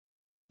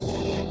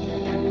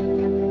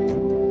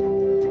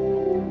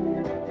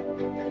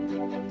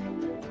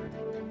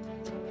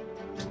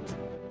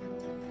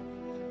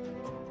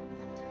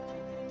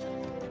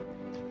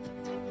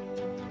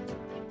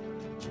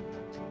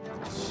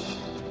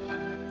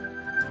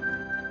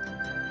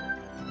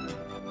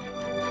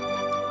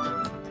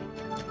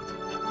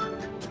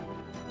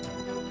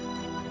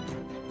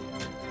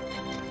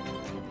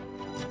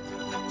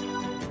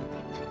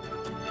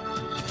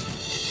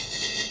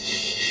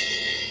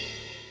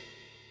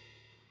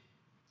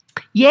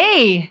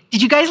Yay!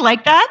 Did you guys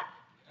like that?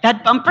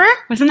 That bumper?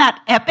 Wasn't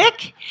that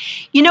epic?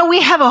 You know,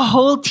 we have a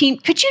whole team.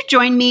 Could you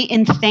join me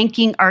in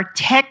thanking our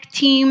tech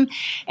team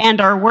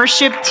and our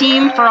worship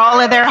team for all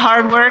of their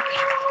hard work?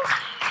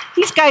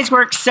 These guys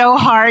work so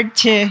hard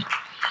to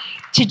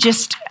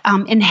just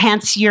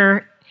enhance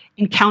your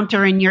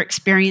encounter and your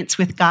experience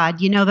with God.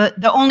 You know,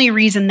 the only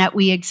reason that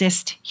we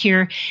exist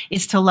here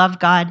is to love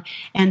God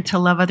and to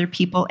love other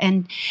people.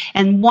 And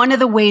one of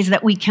the ways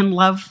that we can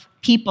love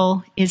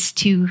people is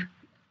to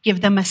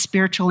give them a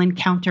spiritual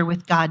encounter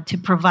with God, to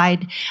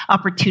provide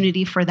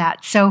opportunity for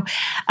that. So,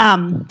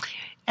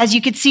 as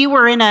you can see,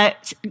 we're in a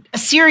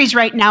series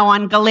right now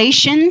on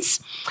Galatians.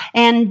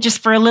 And just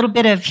for a little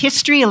bit of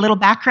history, a little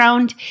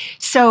background.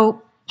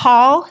 So,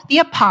 Paul, the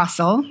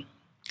apostle,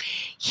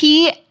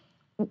 he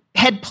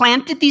had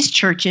planted these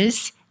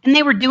churches, and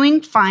they were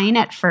doing fine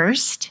at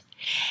first.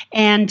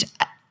 And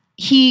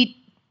he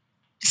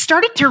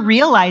started to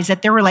realize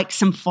that there were like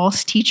some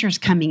false teachers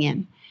coming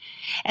in.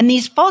 And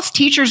these false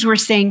teachers were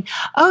saying,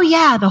 oh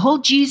yeah, the whole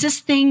Jesus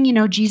thing, you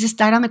know, Jesus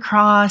died on the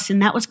cross,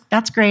 and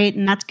that's great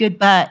and that's good,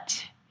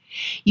 but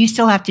you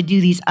still have to do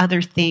these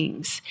other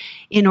things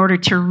in order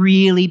to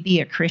really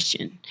be a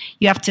Christian.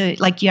 You have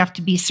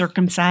to be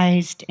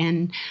circumcised,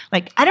 and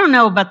I don't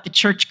know about the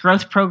church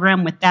growth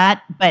program with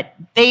that, but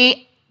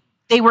they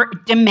were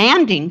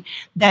demanding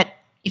that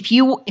if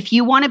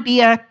you want to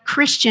be a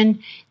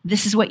Christian,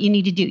 this is what you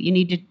need to do. You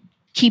need to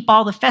keep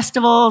all the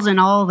festivals and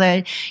all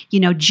the,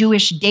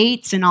 Jewish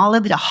dates and all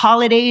of the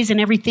holidays and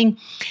everything.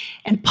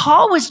 And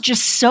Paul was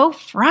just so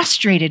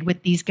frustrated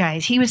with these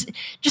guys. He was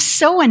just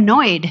so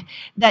annoyed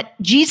that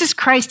Jesus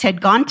Christ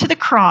had gone to the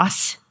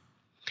cross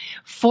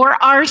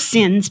for our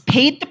sins,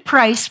 paid the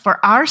price for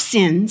our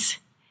sins,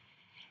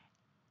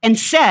 and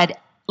said,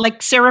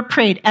 like Sarah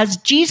prayed, as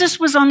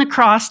Jesus was on the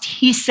cross,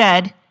 he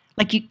said,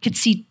 like you could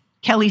see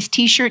Kelly's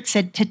t-shirt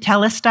said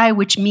tetelestai,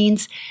 which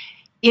means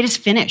it is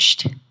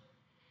finished.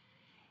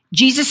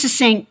 Jesus is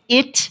saying,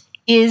 it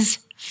is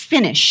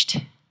finished.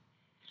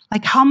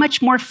 Like, how much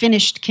more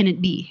finished can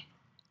it be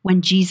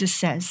when Jesus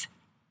says?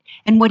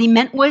 And what he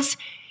meant was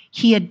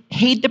he had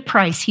paid the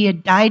price. He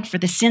had died for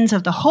the sins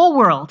of the whole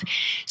world.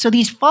 So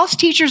these false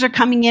teachers are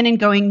coming in and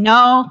going,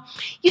 no,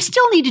 you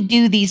still need to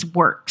do these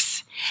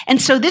works. And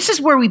so this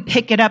is where we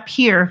pick it up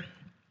here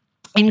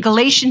in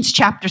Galatians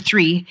chapter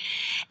 3.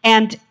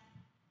 And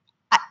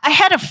I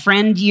had a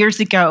friend years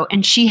ago,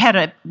 and she had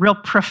a real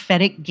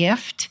prophetic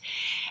gift.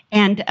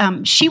 And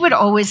she would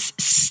always,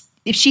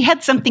 if she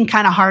had something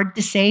kind of hard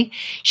to say,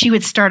 she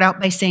would start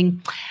out by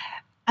saying,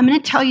 I'm going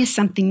to tell you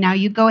something now.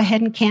 You go ahead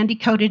and candy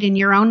coat it in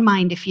your own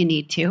mind if you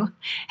need to.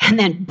 And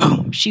then,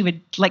 boom, she would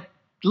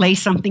lay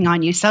something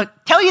on you. So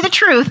tell you the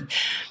truth,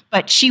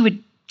 but she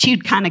would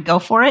kind of go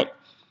for it.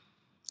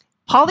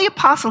 Paul the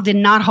apostle did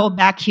not hold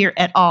back here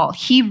at all.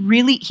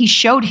 He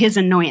showed his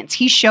annoyance.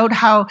 He showed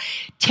how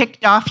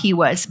ticked off he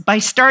was by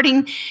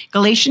starting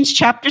Galatians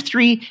chapter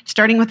 3,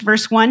 starting with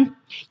verse 1.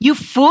 You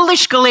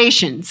foolish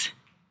Galatians.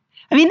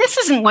 I mean, this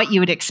isn't what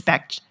you would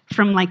expect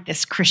from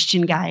this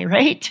Christian guy,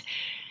 right?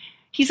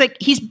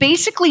 He's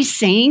basically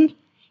saying,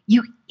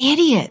 you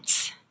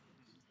idiots.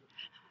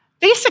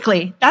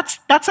 Basically,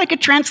 that's like a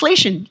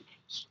translation.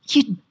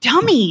 You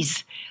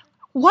dummies.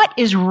 What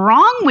is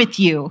wrong with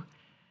you?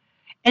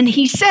 And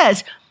he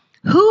says,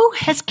 who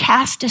has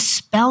cast a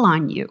spell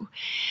on you?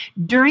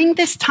 During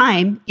this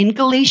time in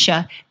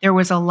Galatia, there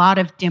was a lot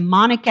of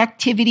demonic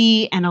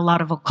activity and a lot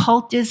of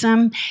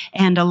occultism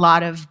and a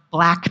lot of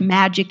black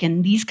magic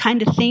and these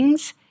kind of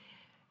things,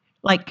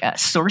 like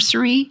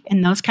sorcery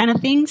and those kind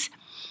of things.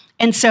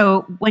 And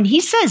so when he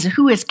says,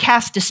 who has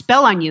cast a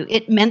spell on you,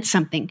 it meant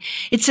something.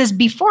 It says,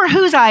 before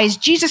whose eyes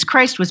Jesus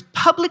Christ was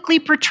publicly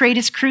portrayed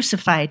as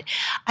crucified.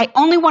 I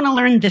only want to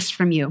learn this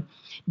from you.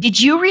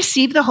 Did you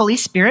receive the Holy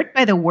Spirit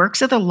by the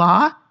works of the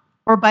law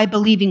or by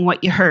believing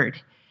what you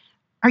heard?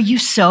 Are you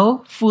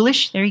so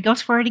foolish? There he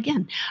goes for it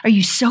again. Are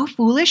you so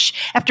foolish?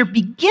 After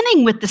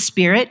beginning with the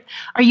Spirit,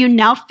 are you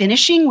now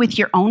finishing with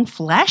your own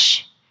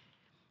flesh?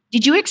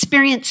 Did you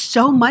experience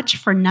so much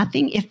for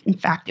nothing, if in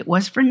fact it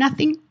was for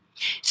nothing?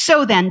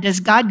 So then, does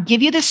God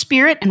give you the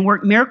Spirit and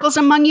work miracles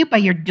among you by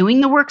your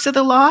doing the works of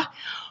the law?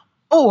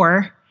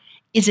 Or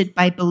is it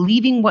by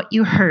believing what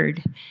you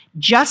heard,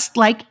 just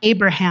like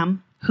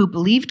Abraham, who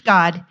believed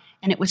God,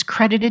 and it was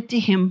credited to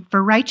him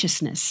for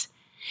righteousness?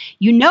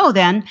 You know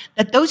then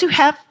that those who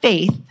have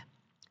faith,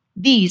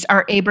 these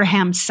are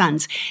Abraham's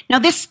sons. Now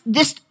this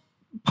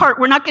part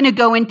we're not going to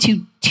go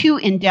into too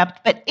in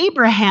depth, but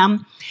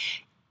Abraham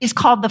is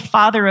called the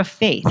father of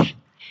faith.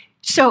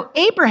 So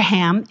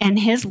Abraham and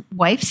his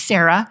wife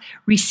Sarah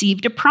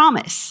received a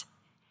promise.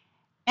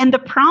 And the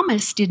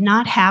promise did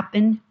not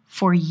happen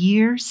for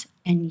years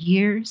and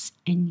years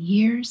and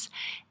years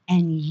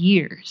and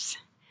years,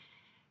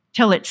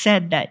 till it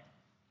said that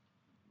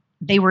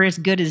they were as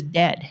good as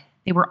dead.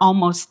 They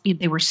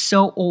were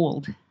so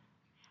old.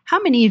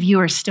 How many of you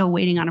are still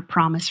waiting on a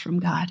promise from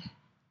God?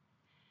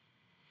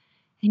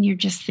 And you're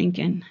just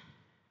thinking,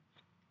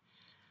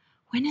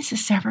 when is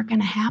this ever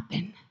going to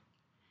happen?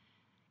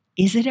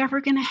 Is it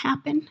ever going to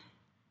happen?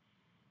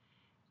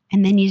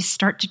 and then you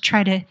start to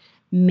try to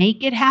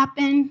make it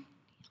happen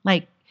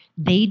like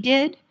they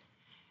did,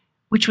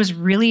 which was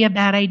really a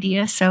bad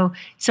idea. So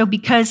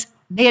because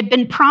they had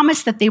been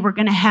promised that they were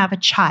going to have a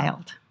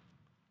child,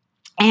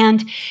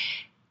 and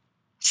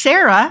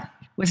Sarah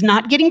was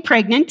not getting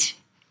pregnant,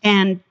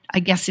 and I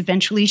guess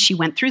eventually she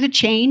went through the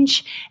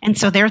change, and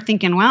so they're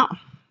thinking, well,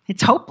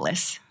 it's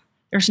hopeless.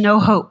 There's no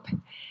hope.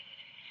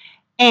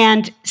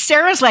 And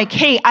Sarah's like,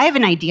 hey, I have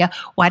an idea.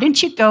 Why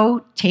don't you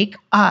go take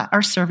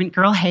our servant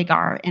girl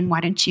Hagar, and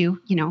why don't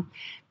you,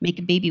 make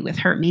a baby with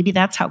her? Maybe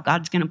that's how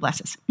God's going to bless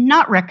us.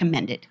 Not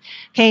recommended,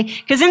 okay?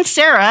 Because then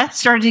Sarah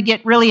started to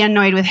get really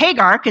annoyed with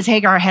Hagar because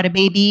Hagar had a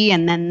baby,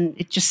 and then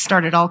it just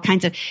started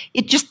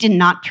it just did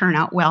not turn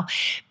out well.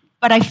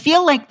 But I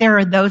feel like there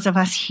are those of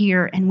us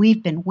here, and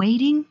we've been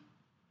waiting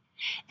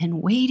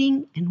and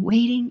waiting and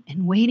waiting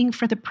and waiting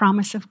for the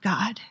promise of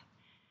God.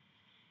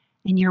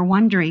 And you're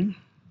wondering,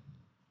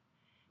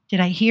 did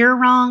I hear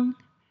wrong?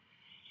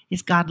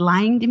 Is God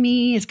lying to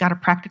me? Is God a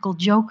practical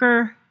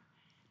joker?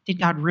 Did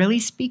God really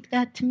speak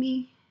that to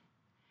me?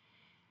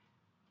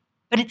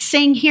 But it's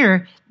saying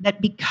here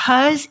that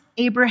because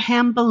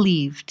Abraham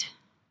believed,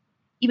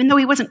 even though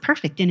he wasn't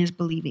perfect in his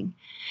believing,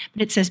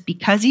 but it says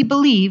because he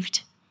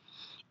believed,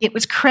 it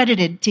was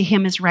credited to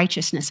him as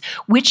righteousness,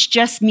 which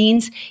just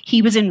means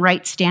he was in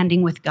right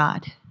standing with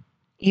God.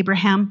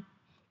 Abraham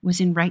was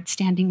in right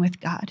standing with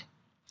God.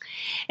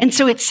 And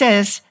so it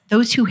says,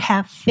 those who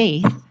have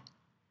faith,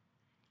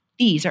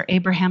 these are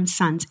Abraham's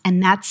sons.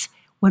 And that's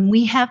when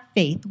we have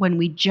faith, when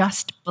we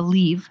just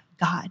believe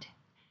God.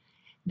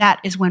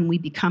 That is when we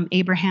become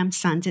Abraham's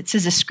sons. It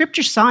says, the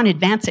scripture saw in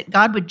advance that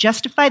God would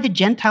justify the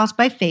Gentiles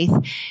by faith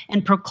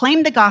and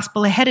proclaim the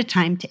gospel ahead of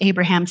time to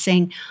Abraham,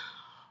 saying,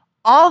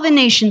 all the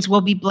nations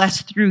will be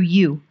blessed through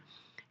you.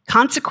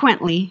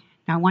 Consequently,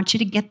 now I want you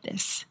to get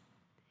this,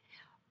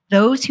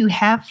 those who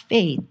have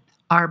faith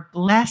are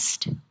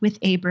blessed with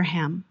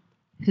Abraham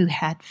who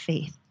had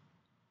faith.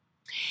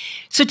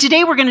 So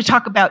today we're going to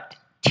talk about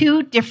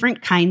two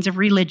different kinds of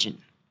religion.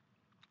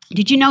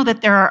 Did you know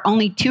that there are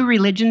only two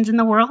religions in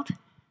the world?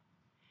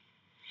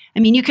 I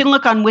mean, you can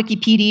look on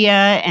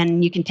Wikipedia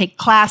and you can take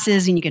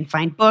classes and you can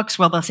find books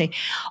where they'll say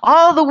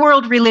all the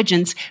world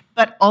religions,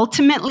 but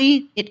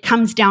ultimately it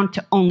comes down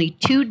to only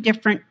two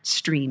different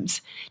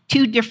streams,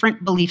 two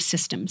different belief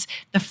systems.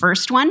 The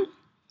first one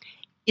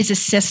is a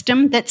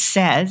system that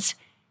says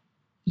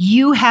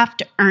you have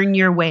to earn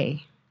your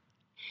way.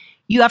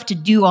 You have to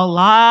do a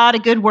lot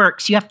of good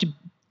works. You have to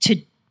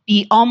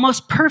be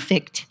almost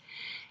perfect,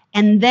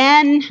 and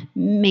then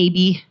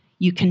maybe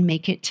you can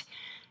make it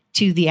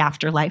to the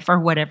afterlife or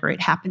whatever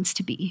it happens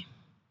to be.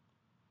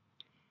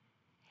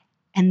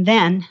 And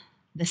then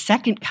the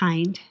second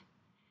kind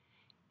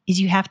is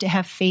you have to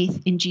have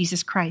faith in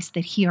Jesus Christ,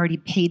 that he already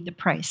paid the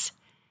price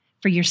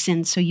for your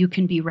sins so you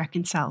can be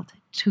reconciled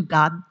to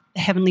God,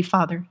 the Heavenly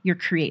Father, your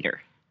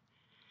creator.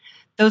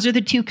 Those are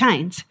the two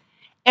kinds.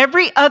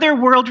 Every other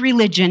world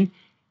religion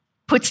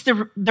puts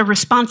the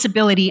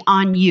responsibility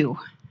on you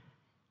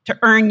to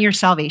earn your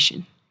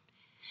salvation.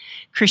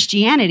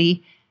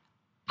 Christianity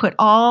put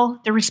all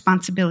the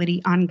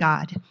responsibility on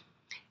God.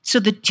 So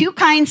the two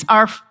kinds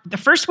are, the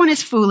first one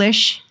is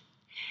foolish,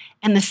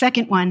 and the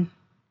second one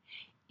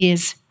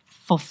is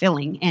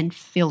fulfilling and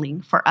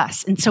filling for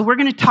us. And so we're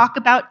going to talk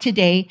about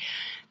today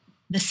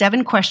the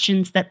 7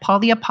 questions that Paul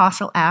the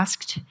Apostle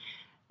asked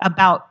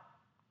about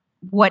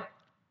what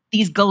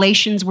these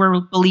Galatians were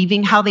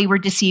believing, how they were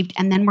deceived,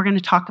 and then we're going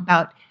to talk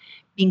about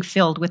being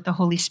filled with the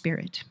Holy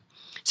Spirit.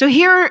 So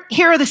here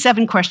are the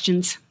 7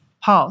 questions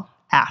Paul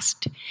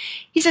asked.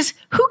 He says,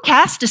 who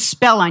cast a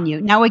spell on you?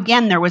 Now,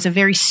 again, there was a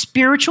very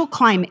spiritual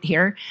climate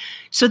here.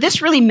 So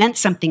this really meant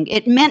something.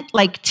 It meant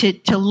like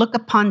to look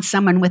upon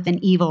someone with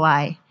an evil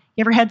eye.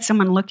 You ever had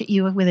someone look at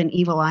you with an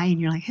evil eye and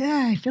you're like,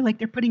 I feel like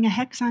they're putting a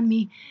hex on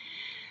me?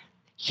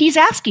 He's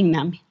asking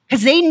them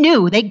because they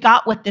knew, they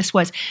got what this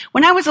was.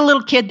 When I was a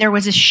little kid, there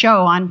was a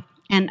show on,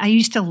 and I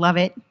used to love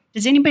it.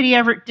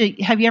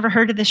 Have you ever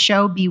heard of the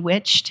show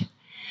Bewitched?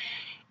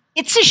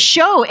 It's a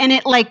show, and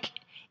it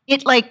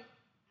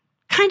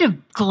kind of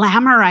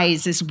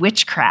glamorizes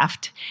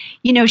witchcraft.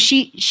 You know,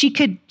 she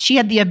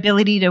had the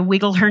ability to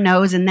wiggle her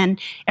nose and then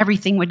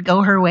everything would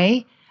go her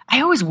way.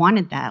 I always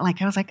wanted that.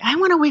 I was like, I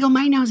want to wiggle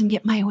my nose and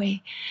get my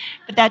way.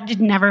 But that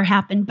did never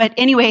happen. But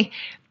anyway,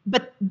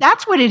 but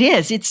that's what it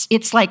is.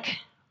 It's like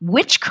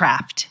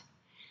witchcraft.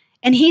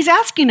 And he's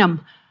asking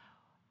them,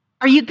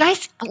 are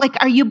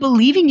you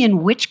believing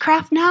in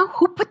witchcraft now?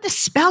 Who put the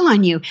spell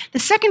on you? The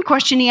second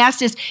question he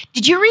asked is,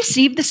 did you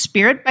receive the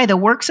Spirit by the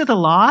works of the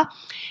law?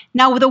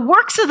 Now, with the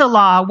works of the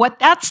law, what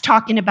that's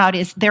talking about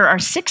is there are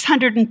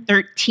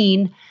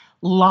 613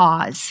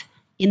 laws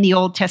in the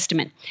Old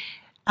Testament.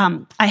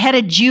 I had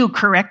a Jew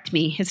correct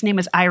me. His name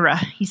is Ira.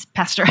 He's a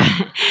pastor.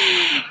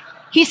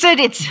 He said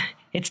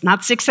it's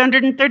not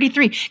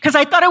 633, because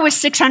I thought it was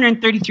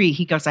 633.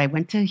 He goes, I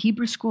went to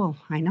Hebrew school.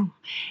 I know.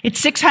 It's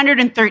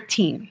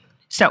 613.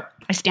 So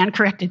I stand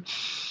corrected.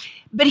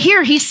 But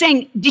here he's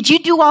saying, did you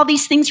do all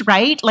these things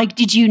right? Like,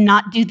 did you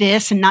not do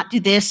this and not do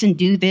this and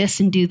do this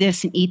and do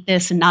this and eat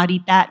this and not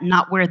eat that and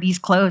not wear these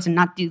clothes and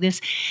not do this?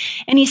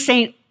 And he's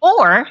saying,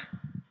 or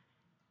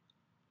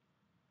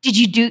did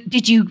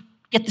you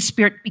get the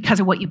Spirit because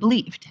of what you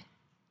believed?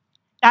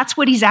 That's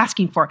what he's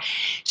asking for.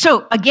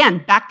 So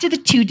again, back to the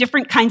two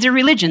different kinds of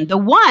religion. The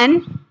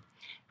one,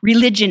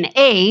 religion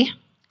A,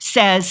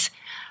 says,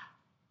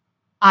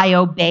 I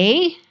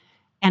obey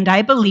and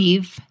I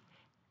believe,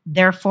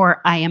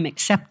 therefore I am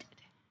accepted,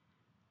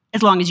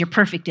 as long as you're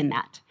perfect in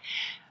that.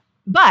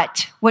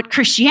 But what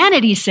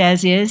Christianity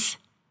says is,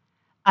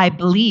 I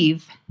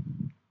believe,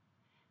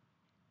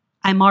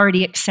 I'm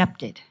already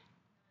accepted,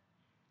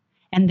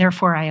 and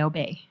therefore I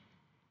obey.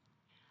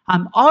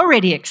 I'm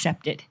already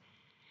accepted.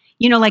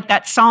 You know, like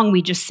that song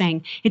we just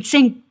sang. It's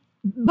saying,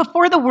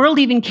 before the world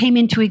even came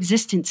into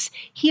existence,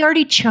 he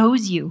already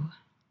chose you.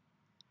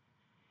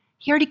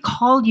 He already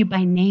called you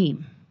by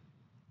name.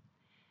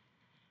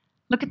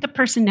 Look at the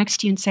person next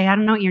to you and say, I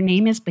don't know what your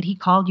name is, but he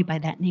called you by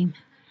that name.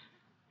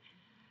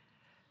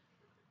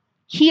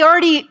 He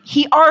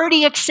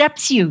already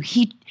accepts you.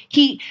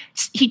 He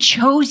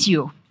chose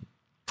you.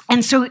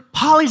 And so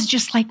Paul is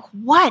just like,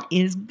 what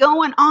is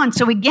going on?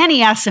 So again,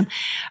 he asks him,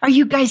 are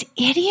you guys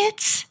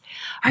idiots?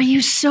 Are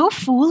you so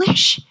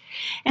foolish?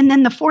 And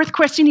then the fourth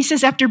question, he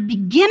says, after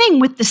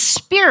beginning with the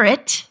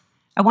Spirit,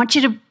 I want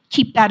you to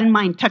keep that in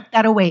mind, tuck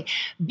that away.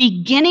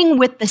 Beginning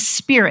with the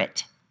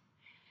Spirit,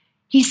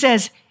 he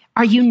says,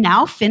 are you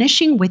now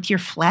finishing with your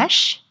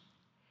flesh?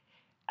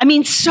 I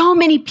mean, so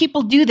many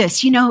people do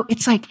this. You know,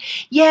 it's like,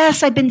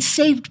 yes, I've been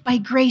saved by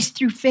grace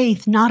through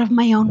faith, not of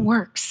my own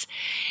works.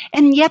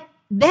 And yet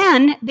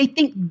then they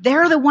think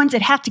they're the ones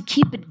that have to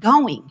keep it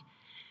going.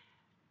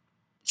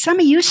 Some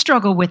of you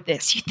struggle with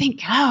this. You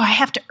think, oh, I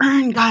have to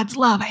earn God's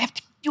love. I have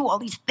to do all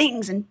these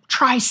things and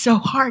try so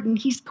hard. And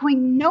he's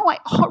going, no, I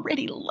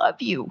already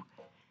love you.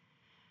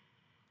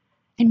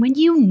 And when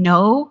you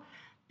know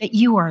that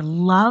you are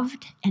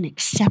loved and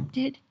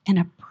accepted and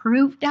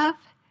approved of,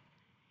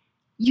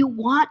 you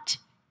want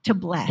to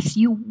bless.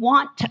 You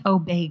want to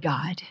obey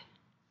God.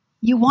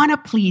 You want to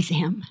please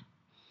him.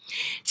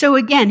 So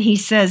again, he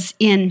says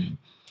in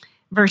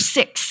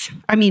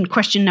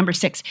question number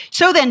 6.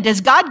 So then,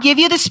 does God give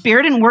you the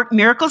Spirit and work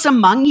miracles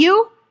among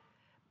you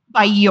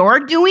by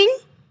your doing?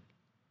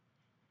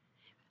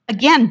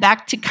 Again,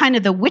 back to kind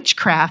of the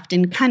witchcraft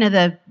and kind of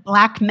the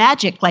black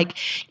magic. Like,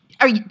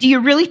 do you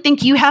really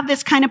think you have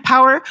this kind of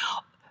power?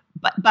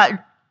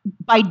 But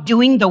by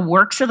doing the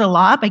works of the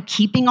law, by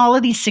keeping all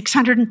of these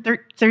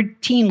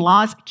 613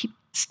 laws, I keep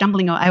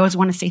stumbling, I always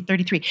want to say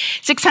 33,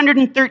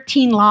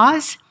 613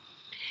 laws.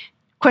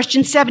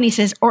 Question 7, he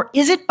says, or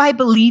is it by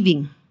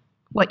believing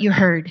what you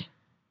heard?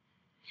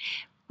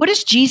 What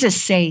does Jesus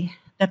say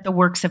that the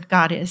works of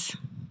God is?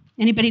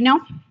 Anybody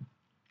know?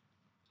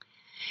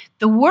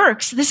 The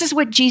works, this is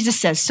what Jesus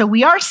says. So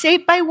we are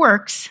saved by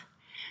works,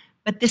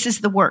 but this is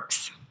the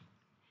works.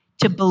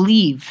 To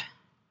believe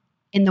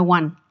in the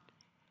one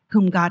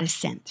whom God has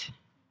sent.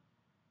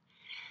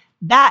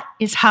 That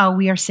is how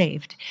we are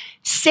saved.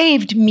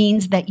 Saved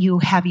means that you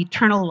have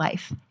eternal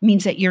life. It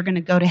means that you're going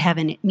to go to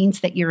heaven. It means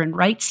that you're in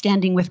right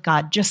standing with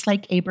God, just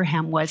like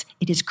Abraham was.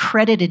 It is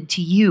credited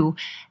to you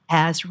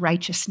as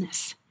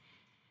righteousness.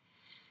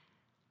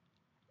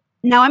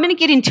 Now I'm going to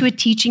get into a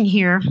teaching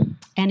here,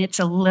 and it's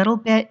a little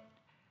bit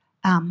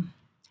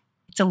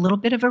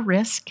of a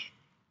risk.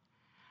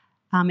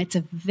 It's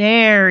a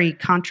very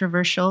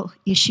controversial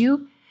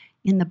issue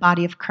in the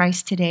body of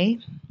Christ today.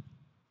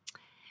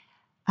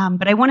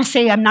 But I want to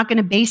say I'm not going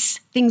to base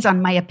things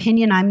on my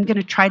opinion. I'm going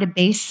to try to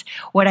base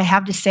what I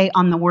have to say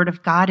on the Word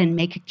of God and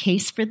make a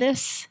case for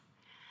this.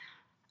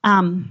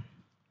 Back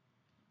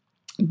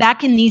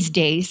in these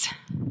days,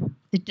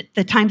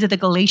 the times of the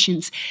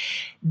Galatians,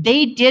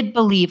 they did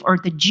believe, or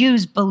the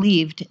Jews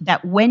believed,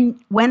 that when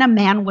a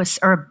man was,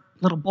 or a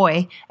little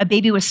boy, a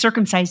baby was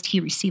circumcised, he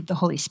received the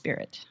Holy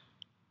Spirit.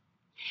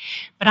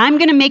 But I'm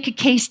going to make a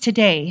case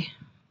today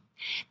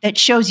that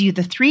shows you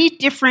the 3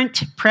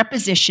 different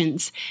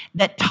prepositions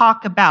that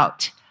talk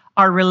about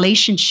our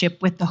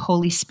relationship with the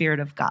Holy Spirit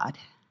of God.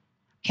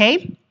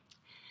 Okay?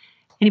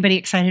 Anybody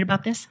excited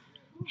about this?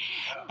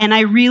 And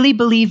I really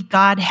believe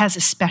God has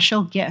a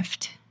special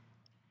gift.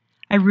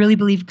 I really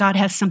believe God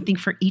has something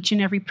for each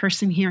and every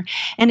person here.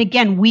 And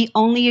again, we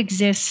only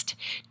exist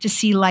to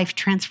see life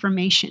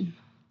transformation.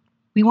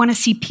 We want to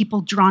see people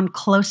drawn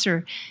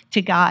closer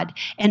to God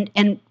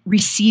and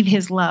receive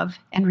his love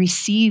and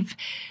receive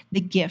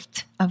the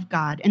gift of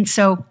God. And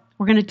so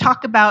we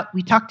talked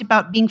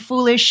about being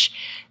foolish.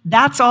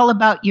 That's all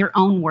about your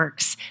own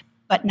works.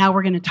 But now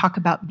we're going to talk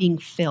about being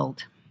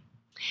filled.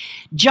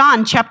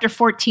 John chapter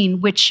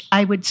 14, which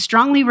I would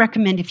strongly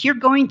recommend if you're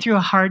going through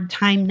a hard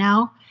time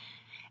now,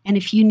 and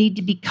if you need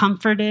to be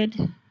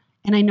comforted,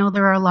 and I know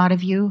there are a lot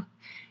of you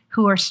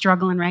who are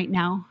struggling right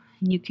now,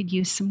 and you could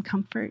use some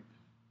comfort.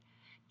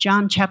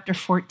 John chapter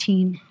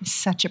 14 is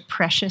such a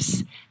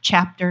precious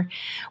chapter.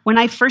 When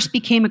I first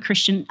became a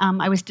Christian,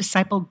 I was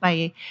discipled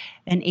by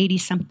an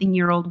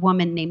 80-something-year-old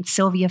woman named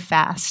Sylvia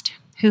Fast,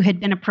 who had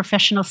been a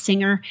professional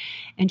singer,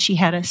 and she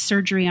had a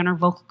surgery on her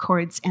vocal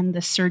cords, and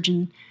the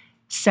surgeon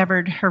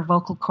severed her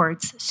vocal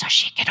cords so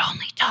she could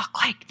only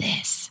talk like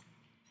this.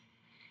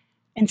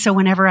 And so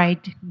whenever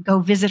I'd go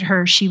visit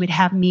her, she would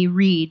have me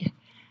read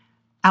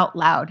out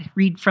loud,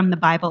 read from the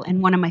Bible.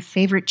 And one of my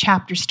favorite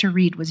chapters to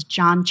read was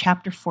John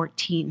chapter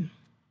 14.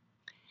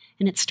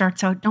 And it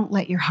starts out, "Don't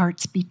let your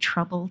hearts be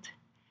troubled.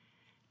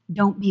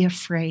 Don't be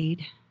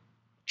afraid.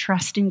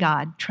 Trust in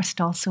God.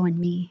 Trust also in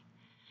me.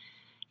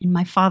 In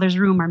my Father's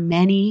room are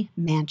many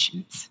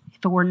mansions.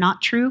 If it were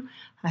not true,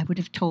 I would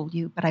have told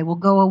you, but I will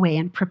go away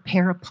and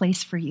prepare a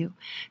place for you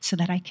so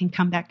that I can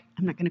come back."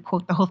 I'm not going to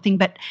quote the whole thing,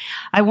 but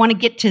I want to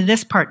get to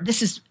this part.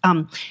 This is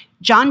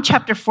John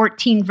chapter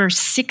 14, verse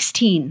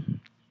 16.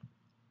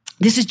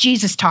 This is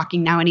Jesus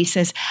talking now, and he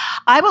says,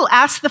 "I will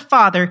ask the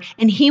Father,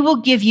 and he will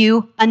give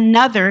you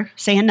another,"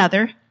 say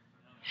another,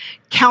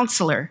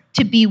 "counselor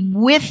to be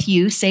with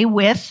you," say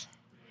with,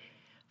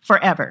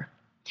 "forever.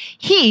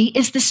 He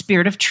is the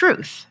Spirit of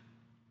truth."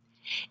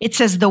 It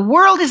says, "The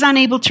world is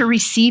unable to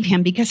receive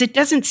him because it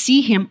doesn't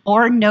see him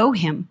or know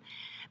him,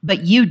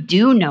 but you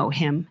do know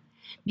him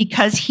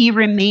because he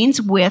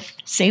remains with,"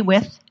 say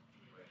with,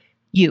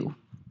 "you.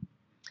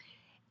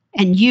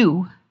 And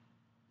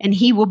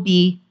he will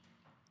be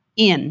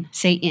in,"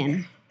 say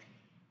in,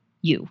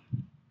 "you."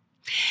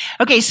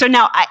 Okay, so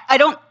now I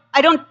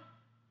don't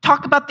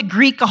talk about the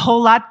Greek a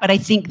whole lot, but I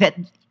think that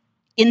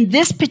in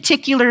this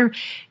particular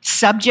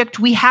subject,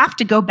 we have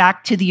to go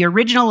back to the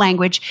original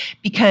language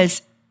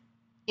because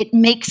it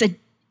makes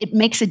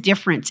a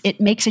difference.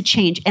 It makes a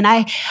change. And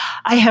I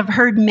have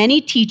heard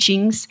many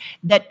teachings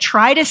that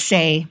try to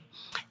say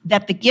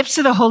that the gifts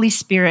of the Holy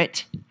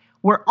Spirit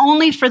were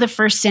only for the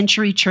first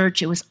century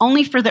church. It was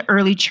only for the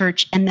early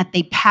church, and that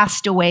they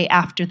passed away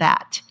after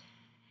that.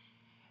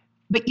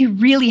 But you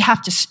really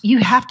have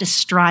to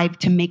strive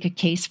to make a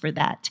case for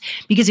that.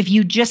 Because if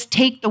you just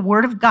take the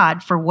Word of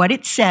God for what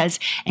it says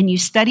and you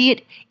study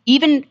it,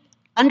 even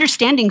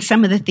understanding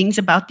some of the things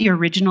about the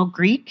original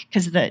Greek,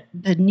 because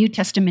the New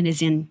Testament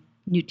is in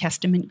New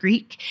Testament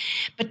Greek,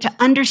 but to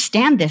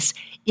understand this,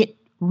 it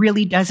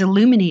really does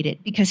illuminate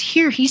it. Because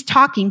here he's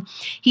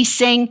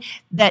saying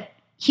that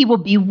he will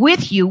be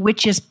with you,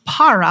 which is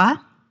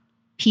para,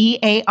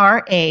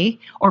 P-A-R-A,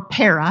 or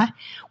para,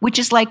 which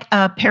is like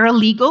a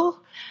paralegal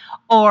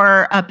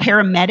or a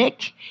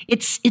paramedic.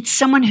 It's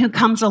someone who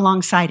comes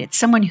alongside. It's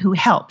someone who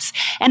helps.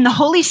 And the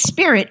Holy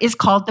Spirit is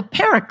called the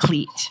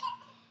Paraclete.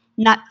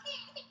 Not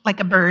like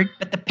a bird,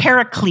 but the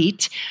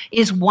Paraclete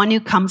is one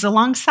who comes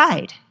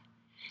alongside.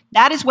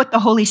 That is what the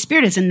Holy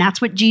Spirit is, and that's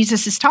what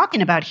Jesus is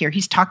talking about here.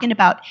 He's talking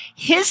about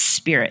his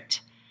Spirit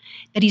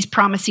that he's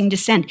promising to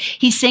send.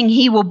 He's saying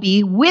he will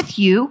be with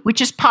you, which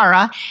is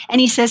para,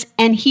 and he says,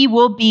 and he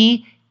will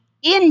be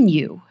in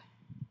you.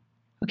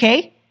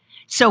 Okay?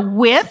 So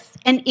with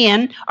and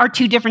in are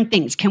two different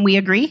things. Can we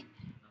agree?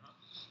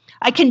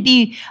 I can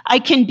be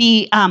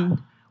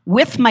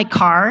with my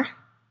car,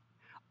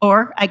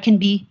 or I can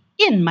be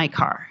in my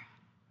car.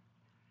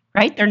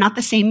 Right? They're not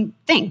the same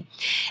thing.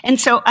 And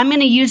so I'm going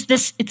to use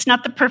this. It's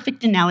not the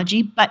perfect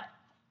analogy, but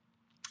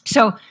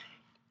so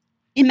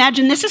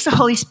imagine this is the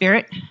Holy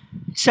Spirit.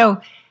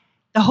 So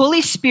the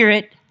Holy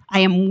Spirit, I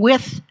am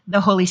with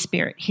the Holy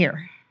Spirit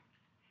here.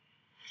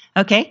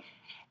 Okay?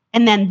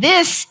 And then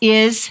this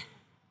is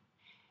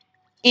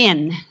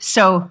in.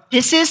 So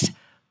this is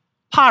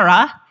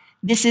para.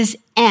 This is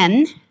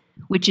en,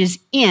 which is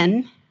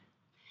in.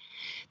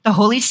 The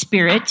Holy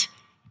Spirit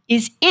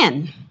is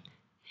in.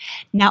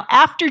 Now,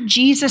 after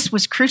Jesus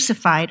was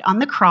crucified on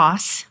the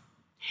cross,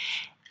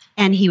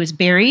 and he was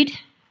buried,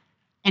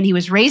 and he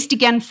was raised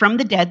again from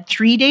the dead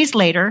 3 days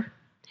later,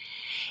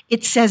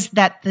 it says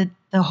that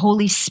the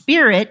Holy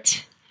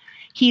Spirit,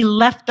 he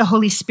left the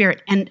Holy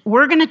Spirit. And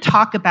we're going to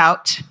talk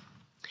about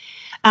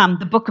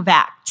the book of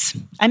Acts.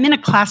 I'm in a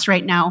class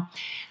right now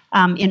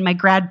in my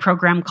grad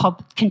program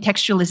called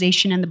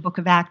Contextualization in the Book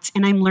of Acts,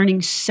 and I'm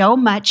learning so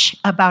much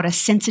about a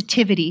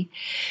sensitivity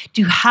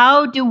to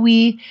how do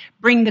we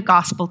bring the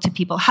gospel to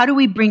people? How do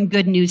we bring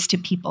good news to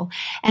people?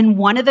 And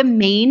one of the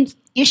main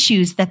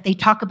issues that they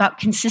talk about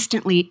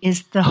consistently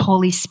is the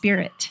Holy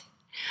Spirit.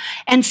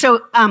 And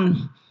so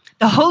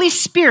the Holy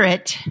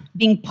Spirit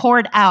being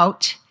poured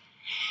out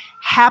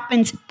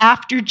happens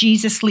after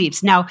Jesus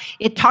leaves. Now,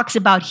 it talks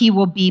about he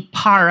will be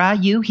para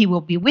you, he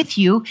will be with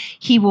you,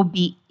 he will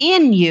be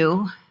in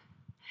you.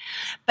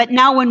 But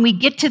now when we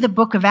get to the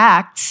book of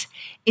Acts,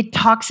 it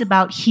talks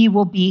about he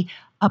will be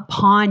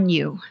upon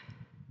you.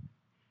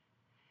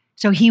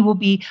 So he will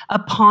be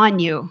upon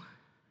you.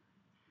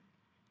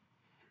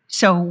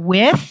 So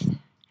with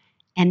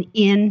and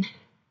in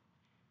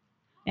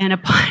and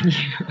upon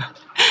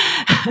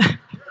you.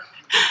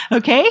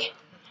 Okay?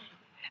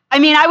 I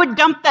mean, I would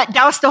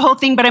douse the whole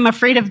thing, but I'm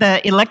afraid of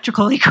the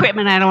electrical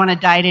equipment. I don't want to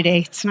die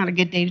today. It's not a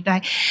good day to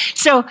die.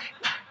 So,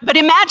 but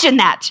imagine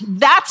that.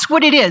 That's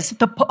what it is.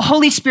 The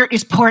Holy Spirit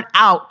is poured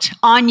out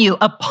on you,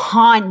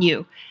 upon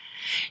you.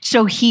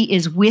 So he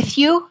is with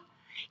you,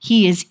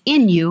 he is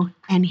in you,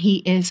 and he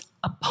is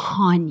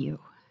upon you.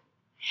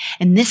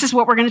 And this is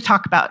what we're going to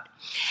talk about.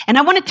 And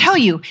I want to tell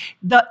you,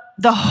 the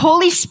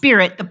Holy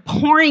Spirit, the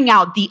pouring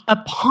out, the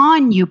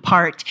upon you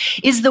part,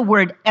 is the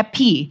word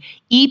epi,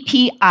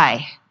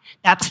 E-P-I.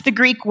 That's the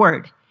Greek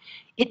word.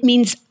 It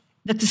means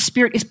that the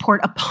Spirit is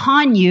poured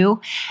upon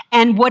you.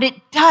 And what it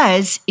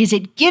does is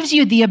it gives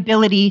you the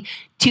ability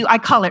to, I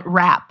call it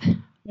rap,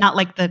 not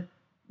like the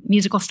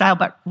musical style,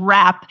 but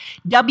rap,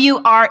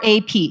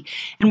 W-R-A-P.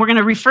 And we're going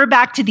to refer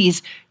back to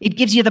these. It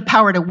gives you the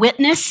power to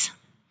witness,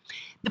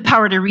 the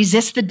power to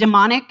resist the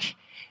demonic,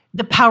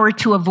 the power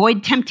to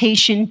avoid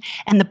temptation,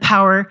 and the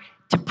power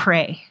to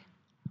pray.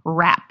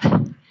 Rap.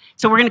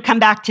 So we're going to come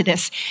back to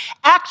this.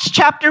 Acts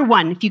chapter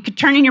 1. If you could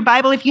turn in your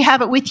Bible, if you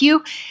have it with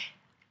you,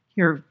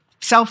 your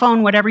cell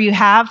phone, whatever you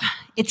have,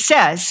 it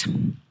says,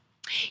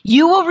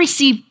 you will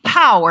receive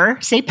power,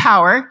 say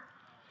power,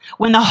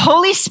 when the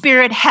Holy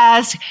Spirit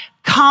has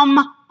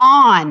come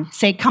on.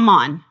 Say come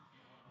on.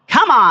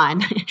 Come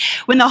on.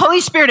 When the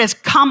Holy Spirit has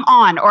come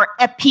on, or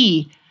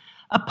epi,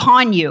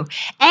 upon you,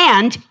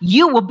 and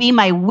you will be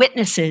my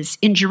witnesses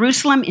in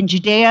Jerusalem, in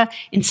Judea,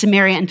 in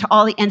Samaria, and to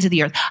all the ends of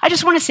the earth. I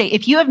just want to say,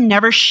 if you have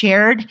never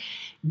shared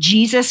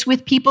Jesus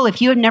with people,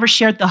 if you have never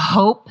shared the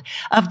hope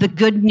of the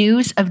good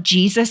news of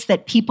Jesus,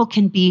 that people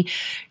can be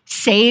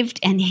saved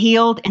and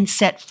healed and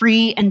set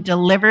free and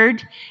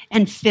delivered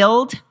and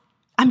filled,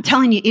 I'm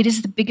telling you, it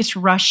is the biggest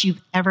rush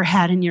you've ever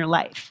had in your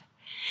life.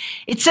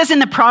 It says in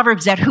the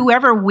Proverbs that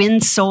whoever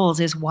wins souls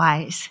is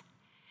wise.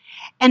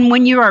 And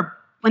when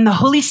the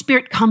Holy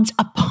Spirit comes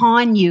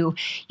upon you,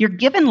 you're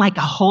given like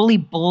a holy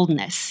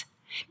boldness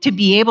to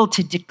be able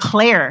to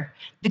declare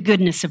the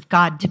goodness of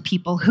God to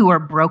people who are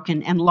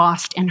broken and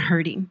lost and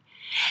hurting.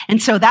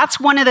 And so that's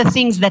one of the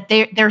things that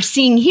they're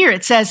seeing here.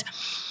 It says,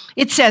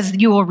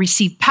 you will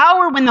receive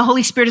power when the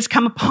Holy Spirit has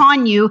come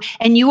upon you,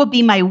 and you will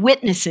be my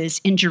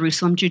witnesses in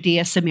Jerusalem,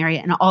 Judea,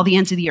 Samaria, and all the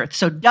ends of the earth.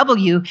 So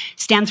W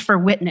stands for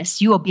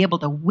witness. You will be able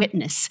to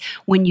witness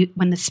when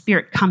the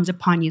Spirit comes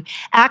upon you.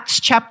 Acts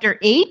chapter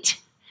 8,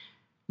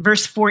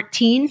 verse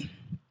 14.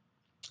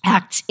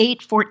 Acts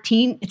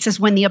 8:14, it says,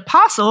 when the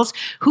apostles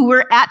who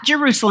were at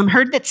Jerusalem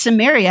heard that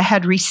Samaria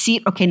had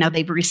received, now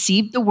they've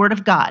received the word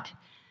of God,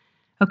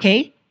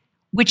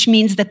 which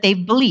means that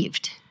they've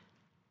believed,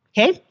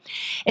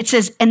 It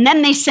says, and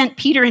then they sent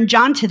Peter and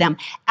John to them.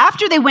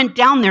 After they went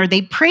down there,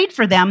 they prayed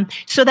for them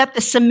so that the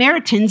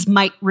Samaritans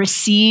might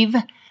receive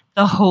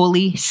the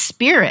Holy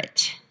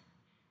Spirit,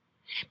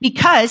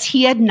 because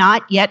he had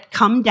not yet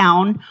come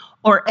down,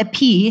 or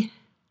epi,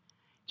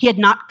 he had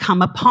not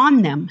come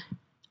upon them,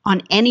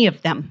 on any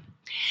of them.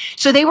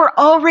 So they were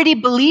already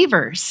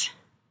believers.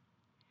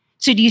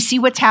 So do you see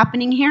what's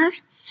happening here?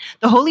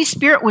 The Holy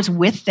Spirit was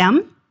with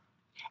them,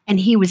 and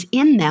he was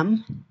in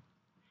them,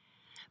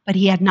 but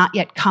he had not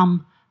yet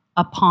come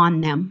upon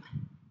them.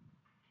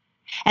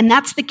 And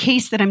that's the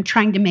case that I'm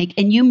trying to make.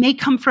 And you may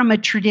come from a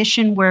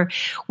tradition where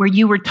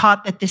you were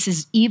taught that this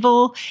is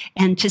evil,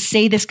 and to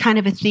say this kind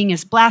of a thing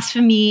is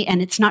blasphemy, and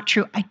it's not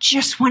true. I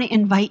just want to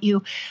invite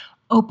you,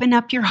 open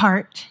up your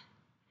heart,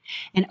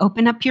 and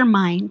open up your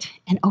mind,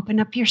 and open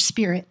up your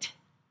spirit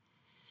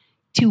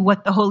to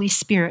what the Holy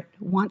Spirit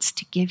wants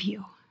to give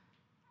you.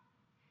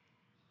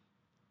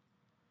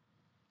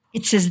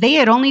 It says they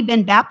had only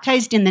been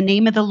baptized in the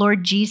name of the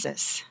Lord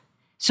Jesus.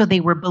 So they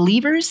were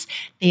believers,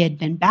 they had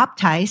been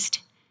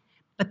baptized,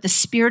 but the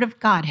Spirit of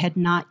God had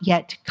not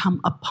yet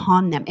come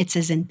upon them. It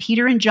says, and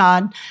Peter and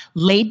John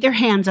laid their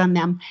hands on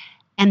them,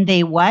 and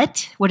they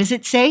what? What does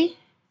it say?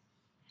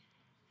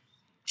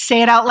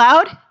 Say it out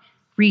loud.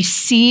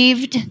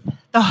 Received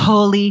the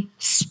Holy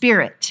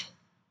Spirit.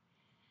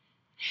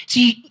 So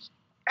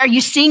are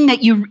you seeing that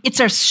it's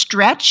a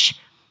stretch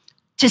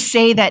to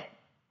say that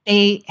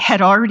they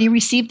had already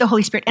received the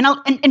Holy Spirit?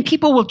 And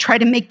people will try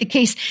to make the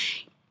case.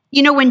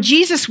 When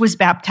Jesus was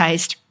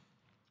baptized,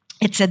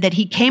 it said that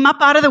he came up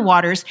out of the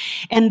waters,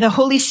 and the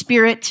Holy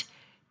Spirit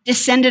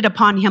descended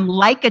upon him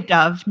like a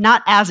dove,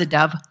 not as a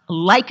dove,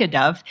 like a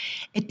dove.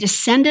 It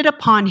descended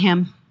upon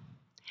him.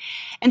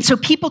 And so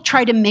people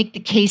try to make the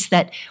case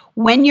that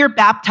when you're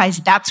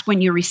baptized, that's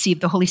when you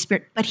receive the Holy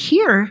Spirit. But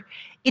here,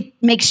 it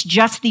makes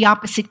just the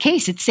opposite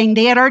case. It's saying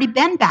they had already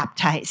been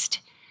baptized.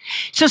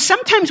 So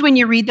sometimes when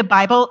you read the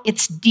Bible,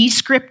 it's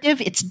descriptive,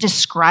 it's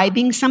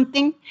describing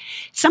something.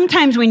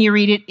 Sometimes when you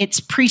read it, it's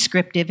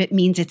prescriptive. It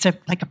means it's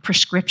like a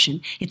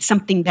prescription. It's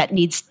something that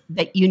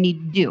you need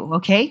to do,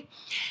 okay?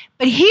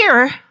 But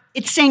here,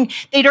 it's saying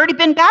they'd already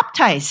been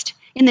baptized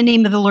in the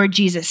name of the Lord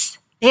Jesus.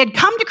 They had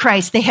come to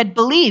Christ, they had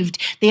believed,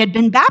 they had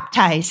been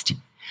baptized,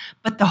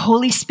 but the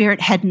Holy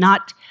Spirit had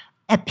not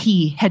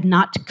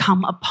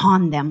come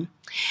upon them.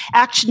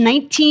 Acts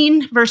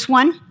 19, verse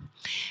 1,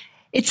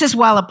 it says,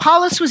 while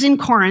Apollos was in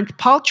Corinth,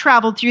 Paul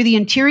traveled through the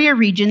interior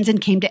regions and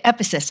came to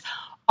Ephesus,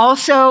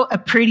 also a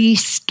pretty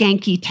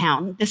skanky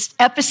town. This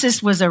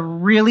Ephesus was a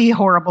really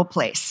horrible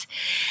place.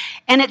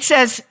 And it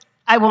says,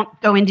 I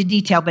won't go into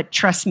detail, but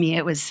trust me,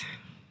 it was...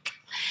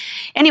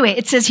 Anyway,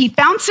 it says he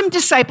found some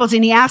disciples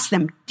and he asked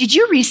them, did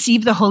you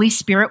receive the Holy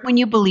Spirit when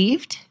you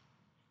believed?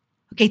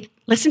 Okay,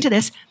 listen to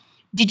this.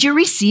 Did you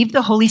receive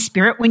the Holy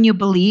Spirit when you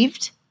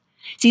believed?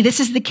 See, this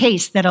is the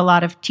case that a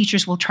lot of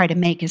teachers will try to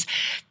make, is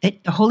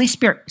that the Holy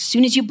Spirit, as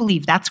soon as you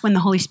believe, that's when the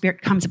Holy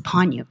Spirit comes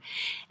upon you.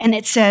 And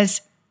it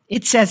says,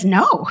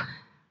 no,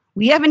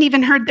 we haven't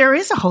even heard there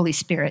is a Holy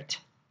Spirit.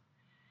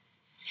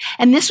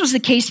 And this was the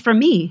case for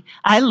me.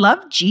 I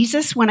loved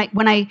Jesus. When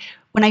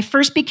I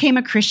first became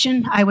a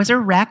Christian, I was a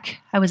wreck.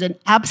 I was an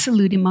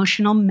absolute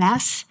emotional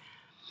mess.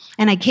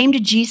 And I came to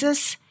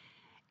Jesus,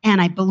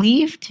 and I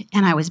believed,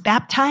 and I was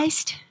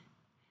baptized,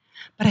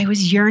 but I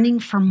was yearning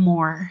for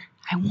more.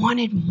 I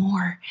wanted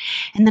more.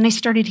 And then I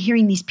started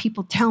hearing these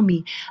people tell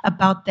me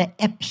about the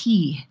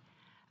epi,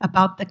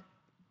 about the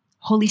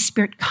Holy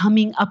Spirit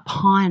coming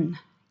upon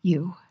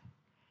you,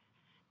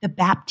 the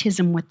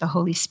baptism with the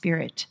Holy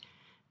Spirit,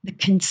 the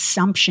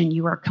consumption.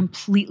 You are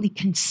completely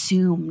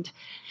consumed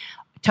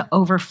to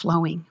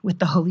overflowing with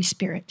the Holy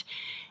Spirit.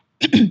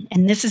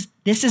 And this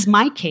is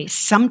my case.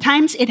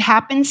 Sometimes it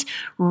happens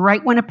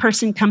right when a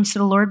person comes to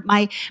the Lord.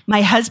 My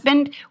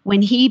husband,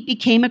 when he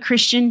became a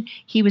Christian,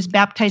 he was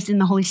baptized in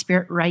the Holy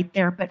Spirit right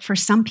there. But for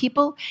some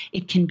people,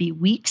 it can be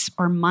weeks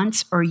or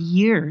months or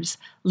years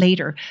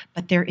later.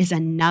 But there is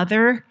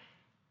another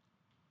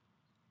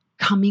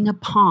coming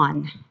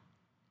upon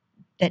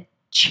that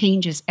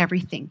changes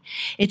everything.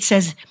 It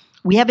says,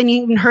 we haven't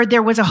even heard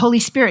there was a Holy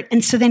Spirit.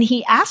 And so then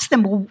he asked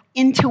them, well,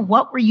 into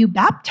what were you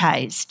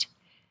baptized?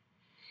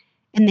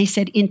 And they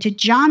said, into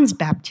John's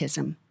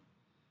baptism.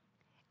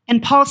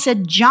 And Paul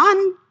said, John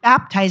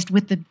baptized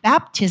with the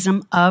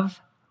baptism of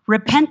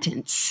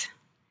repentance.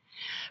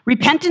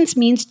 Repentance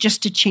means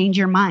just to change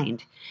your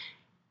mind.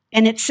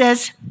 And it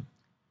says,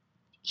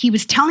 he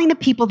was telling the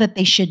people that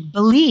they should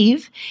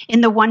believe in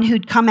the one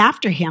who'd come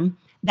after him,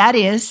 that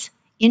is,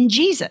 in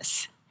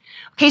Jesus.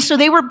 Okay, so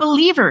they were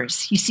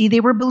believers. You see, they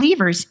were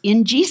believers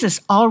in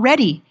Jesus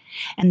already,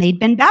 and they'd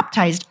been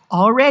baptized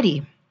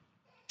already.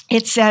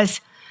 It says,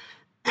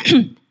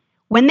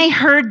 when they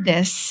heard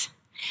this,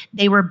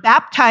 they were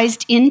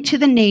baptized into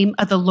the name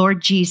of the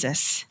Lord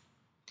Jesus.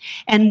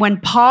 And when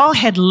Paul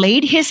had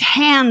laid his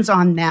hands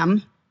on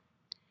them,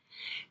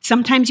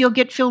 sometimes you'll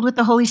get filled with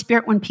the Holy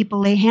Spirit when people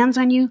lay hands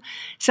on you.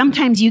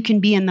 Sometimes you can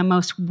be in the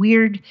most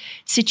weird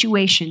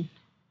situation.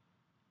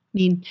 I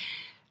mean,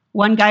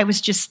 one guy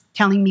was just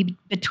telling me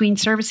between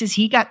services,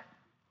 he got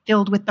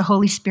filled with the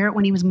Holy Spirit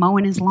when he was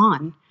mowing his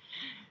lawn.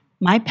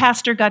 My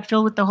pastor got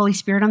filled with the Holy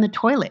Spirit on the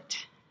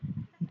toilet.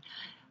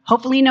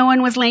 Hopefully no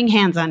one was laying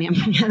hands on him.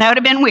 That would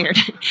have been weird.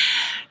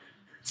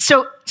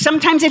 So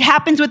sometimes it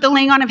happens with the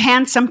laying on of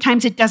hands,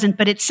 sometimes it doesn't.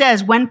 But it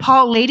says, when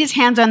Paul laid his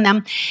hands on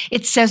them,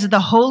 it says the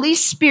Holy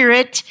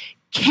Spirit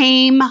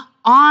came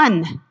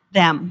on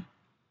them.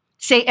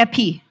 Say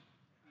epi.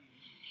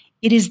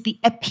 It is the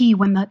epi,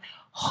 when the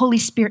Holy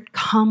Spirit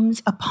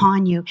comes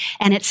upon you.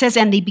 And it says,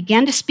 and they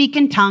began to speak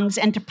in tongues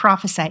and to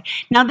prophesy.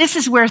 Now this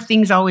is where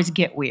things always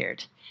get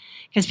weird.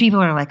 Because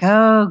people are like,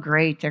 oh,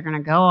 great, they're going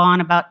to go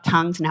on about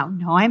tongues. No,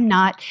 I'm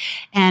not.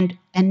 And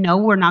no,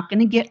 we're not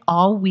going to get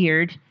all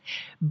weird.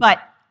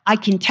 But I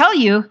can tell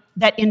you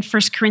that in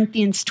 1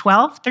 Corinthians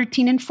 12,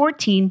 13, and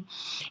 14,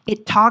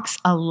 it talks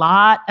a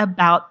lot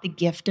about the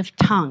gift of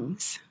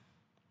tongues.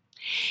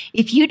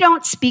 If you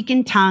don't speak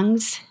in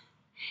tongues,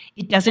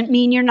 it doesn't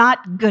mean you're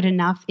not good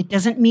enough. It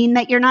doesn't mean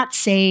that you're not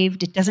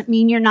saved. It doesn't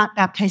mean you're not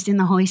baptized in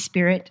the Holy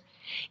Spirit.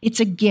 It's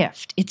a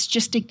gift. It's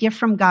just a gift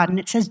from God. And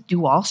it says,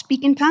 do all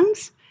speak in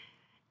tongues?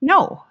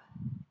 No.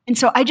 And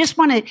so I just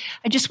want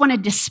to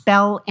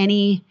dispel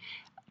any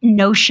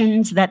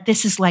notions that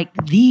this is like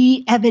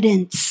the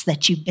evidence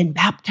that you've been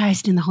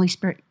baptized in the Holy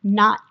Spirit.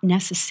 Not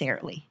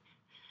necessarily.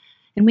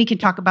 And we can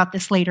talk about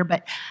this later,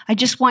 but I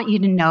just want you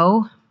to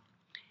know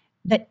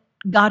that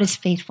God is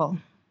faithful.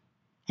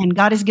 And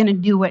God is going to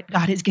do what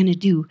God is going to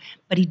do.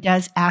 But he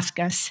does ask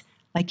us,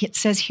 like it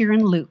says here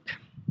in Luke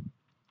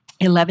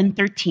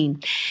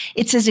 11:13.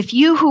 It says, if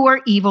you who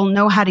are evil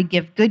know how to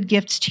give good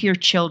gifts to your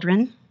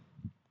children,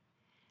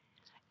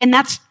 and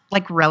that's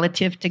like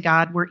relative to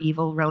God, we're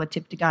evil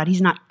relative to God.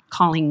 He's not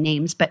calling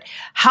names, but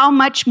how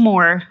much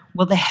more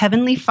will the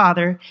Heavenly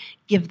Father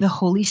give the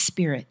Holy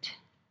Spirit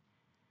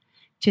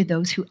to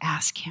those who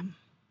ask him?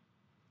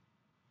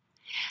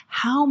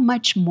 How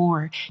much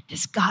more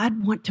does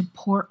God want to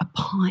pour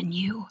upon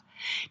you,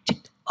 to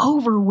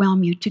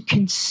overwhelm you, to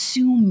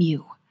consume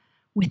you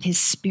with his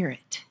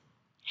Spirit?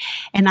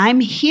 And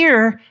I'm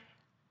here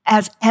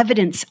as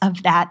evidence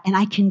of that. And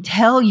I can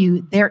tell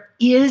you there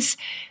is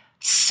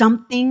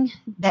something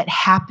that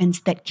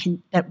happens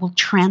that will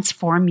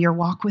transform your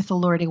walk with the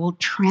Lord. It will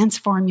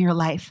transform your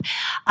life.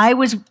 I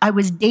was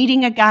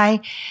dating a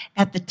guy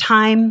at the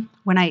time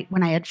when I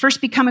had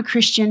first become a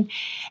Christian,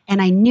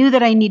 and I knew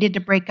that I needed to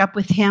break up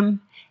with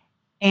him.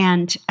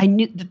 And I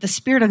knew that the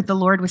Spirit of the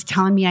Lord was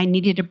telling me I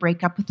needed to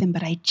break up with him,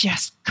 but I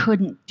just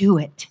couldn't do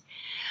it.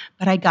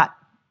 But I got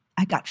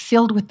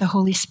filled with the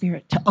Holy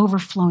Spirit to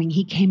overflowing.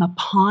 He came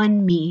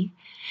upon me,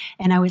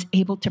 and I was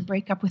able to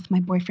break up with my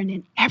boyfriend,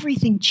 and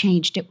everything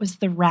changed. It was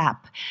the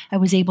wrap. I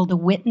was able to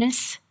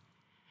witness.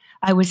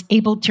 I was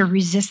able to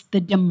resist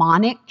the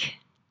demonic.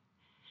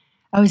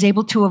 I was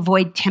able to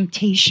avoid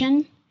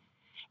temptation,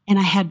 and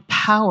I had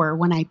power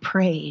when I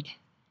prayed.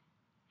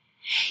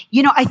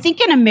 I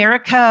think in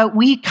America,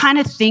 we kind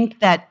of think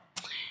that,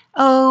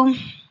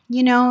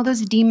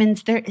 those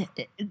demons, there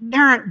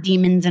aren't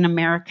demons in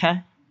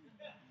America.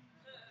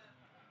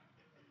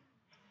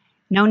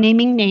 No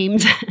naming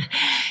names.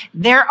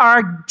 There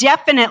are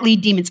definitely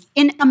demons.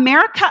 In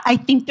America, I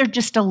think they're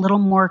just a little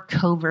more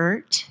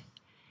covert.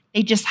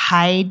 They just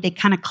hide. They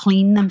kind of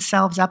clean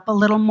themselves up a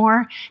little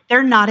more.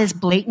 They're not as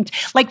blatant.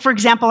 Like, for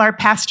example, our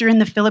pastor in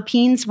the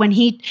Philippines, when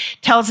he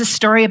tells a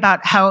story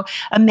about how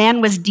a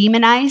man was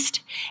demonized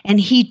and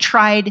he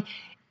tried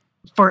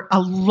for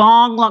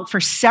for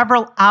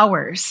several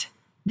hours.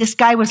 This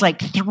guy was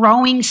like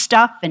throwing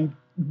stuff and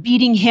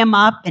beating him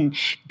up and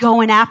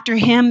going after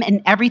him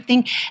and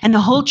everything. And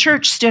the whole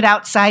church stood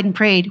outside and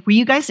prayed. Were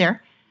you guys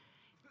there?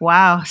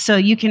 Wow. So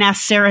you can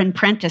ask Sarah and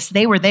Prentice.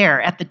 They were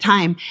there at the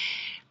time.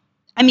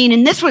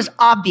 And this was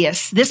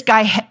obvious. This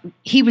guy,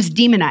 he was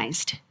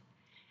demonized.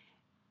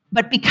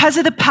 But because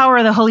of the power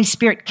of the Holy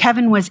Spirit,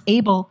 Kevin was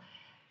able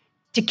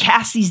to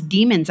cast these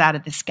demons out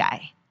of this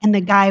guy. And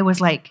the guy was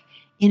like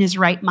in his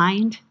right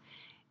mind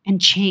and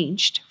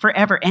changed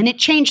forever. And it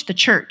changed the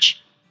church.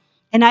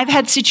 And I've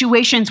had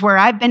situations where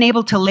I've been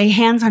able to lay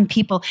hands on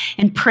people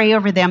and pray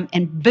over them,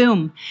 and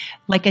boom,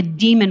 like a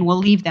demon will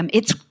leave them.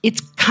 It's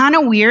kind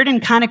of weird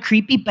and kind of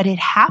creepy, but it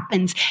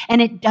happens.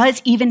 And it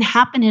does even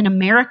happen in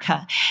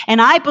America.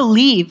 And I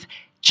believe,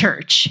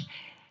 church,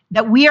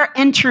 that we are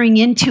entering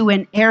into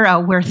an era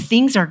where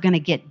things are going to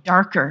get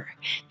darker.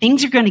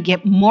 Things are going to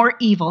get more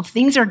evil.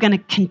 Things are going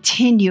to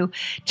continue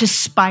to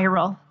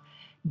spiral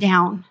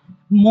down.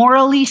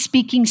 Morally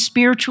speaking,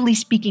 spiritually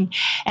speaking.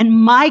 And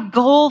my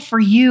goal for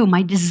you,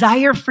 my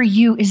desire for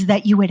you is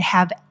that you would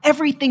have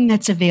everything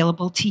that's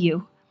available to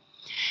you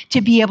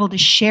to be able to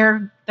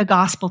share the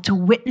gospel, to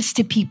witness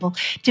to people,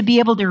 to be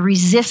able to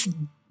resist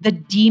the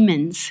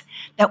demons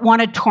that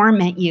want to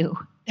torment you.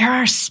 There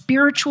are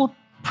spiritual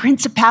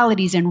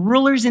principalities and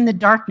rulers in the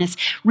darkness.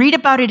 Read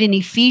about it in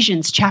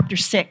Ephesians chapter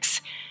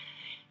 6.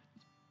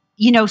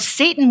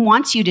 Satan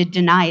wants you to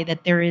deny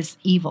that there is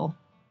evil.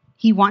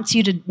 He wants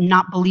you to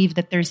not believe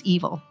that there's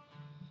evil.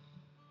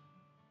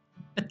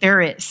 But there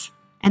is.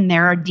 And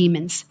there are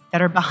demons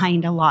that are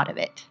behind a lot of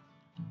it.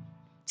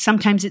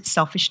 Sometimes it's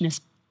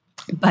selfishness,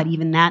 but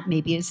even that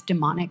maybe is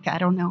demonic. I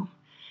don't know.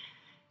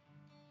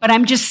 But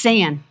I'm just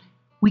saying,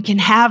 we can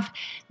have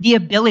the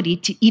ability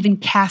to even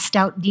cast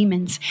out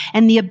demons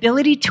and the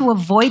ability to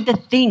avoid the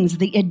things,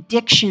 the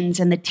addictions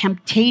and the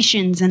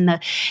temptations and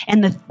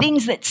the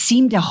things that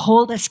seem to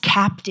hold us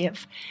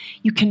captive.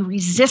 You can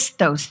resist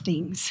those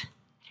things.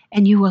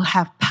 And you will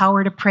have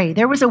power to pray.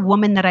 There was a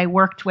woman that I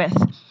worked with.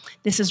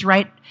 This is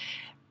right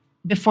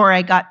before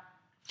I got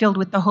filled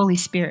with the Holy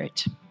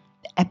Spirit,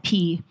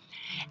 Epi.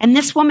 And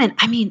this woman,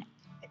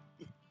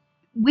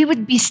 we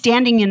would be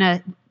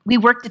standing we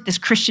worked at this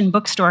Christian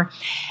bookstore,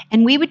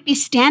 and we would be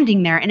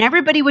standing there, and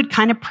everybody would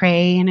kind of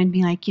pray, and I'd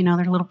be like, their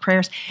little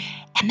prayers.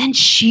 And then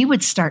she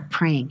would start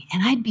praying,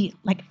 and I'd be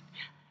like,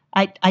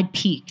 I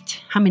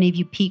peeked. How many of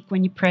you peek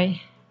when you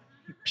pray?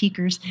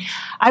 Peekers.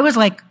 I was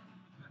like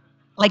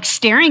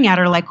staring at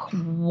her like,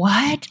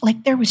 what?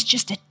 Like there was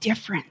just a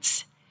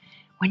difference.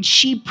 When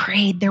she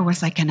prayed, there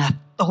was like an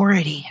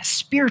authority, a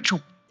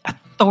spiritual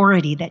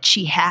authority that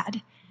she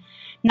had.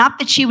 Not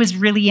that she was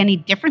really any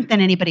different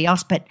than anybody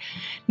else, but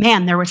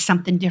man, there was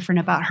something different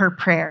about her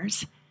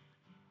prayers.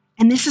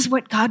 And this is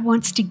what God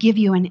wants to give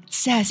you. And it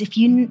says, if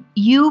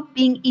you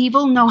being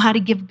evil know how to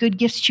give good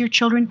gifts to your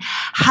children,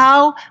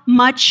 how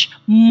much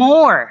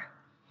more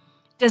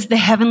does the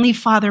Heavenly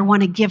Father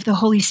want to give the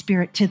Holy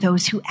Spirit to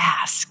those who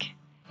ask?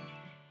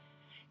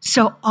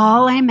 So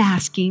all I'm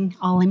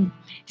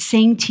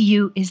saying to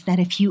you is that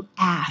if you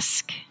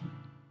ask,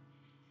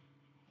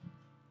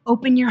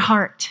 open your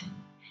heart.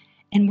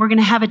 And we're going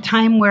to have a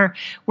time where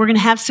we're going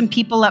to have some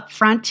people up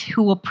front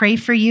who will pray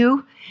for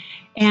you.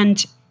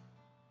 And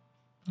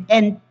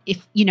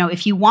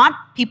if you want,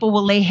 people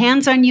will lay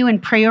hands on you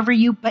and pray over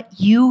you, but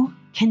you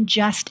can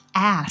just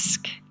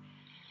ask.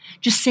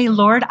 Just say,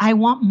 Lord, I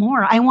want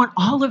more. I want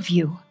all of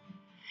you.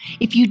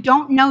 If you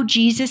don't know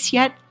Jesus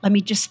yet, let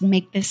me just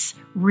make this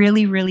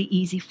really, really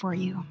easy for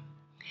you.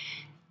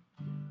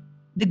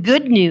 The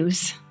good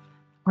news,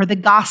 or the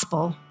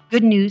gospel,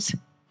 good news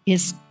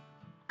is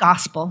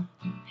gospel,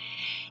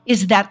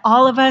 is that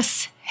all of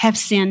us have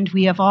sinned.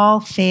 We have all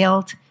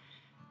failed.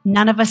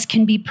 None of us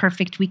can be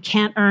perfect. We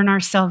can't earn our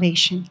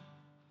salvation.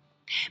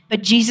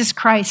 But Jesus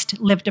Christ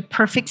lived a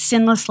perfect,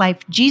 sinless life.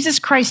 Jesus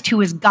Christ,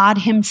 who is God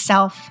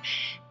himself,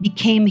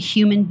 became a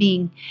human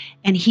being,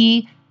 and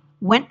he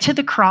went to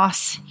the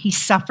cross, he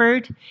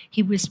suffered,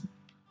 he was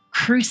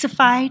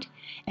crucified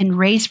and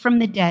raised from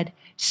the dead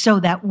so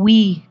that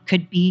we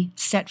could be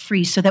set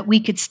free, so that we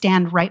could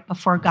stand right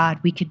before God.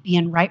 We could be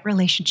in right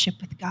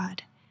relationship with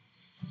God.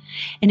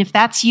 And if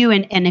that's you,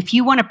 and if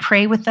you want to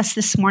pray with us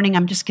this morning,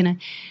 I'm just going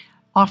to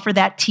offer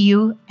that to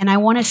you. And I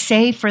want to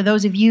say for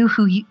those of you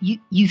who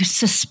you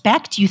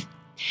suspect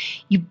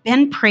you've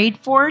been prayed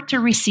for to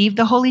receive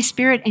the Holy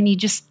Spirit and you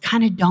just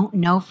kind of don't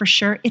know for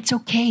sure, it's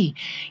okay.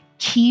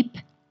 Keep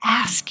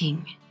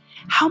asking.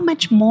 how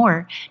much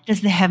more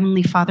does the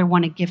Heavenly Father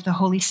want to give the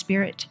Holy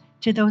Spirit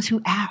to those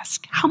who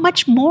ask? How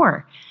much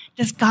more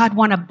does God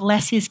want to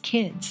bless his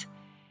kids?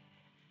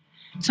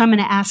 So I'm going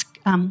to ask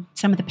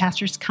some of the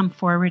pastors to come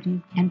forward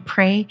and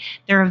pray.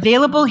 They're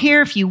available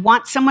here if you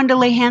want someone to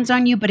lay hands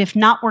on you, but if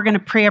not, we're going to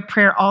pray a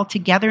prayer all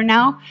together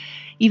now.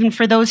 Even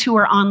for those who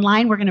are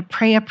online, we're going to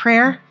pray a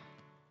prayer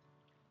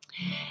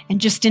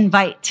and just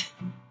invite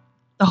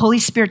the Holy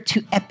Spirit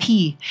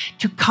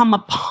to come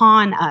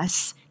upon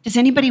us. Does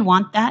anybody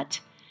want that?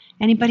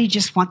 Anybody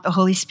just want the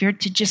Holy Spirit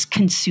to just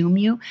consume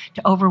you,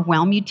 to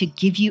overwhelm you, to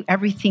give you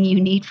everything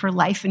you need for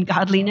life and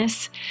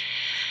godliness?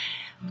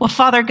 Well,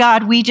 Father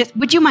God,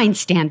 would you mind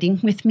standing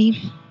with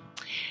me?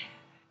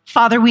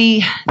 Father,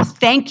 we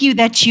thank you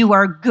that you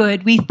are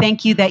good. We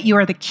thank you that you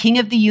are the King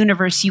of the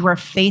universe. You are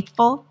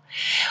faithful.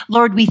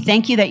 Lord, we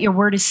thank you that your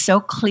word is so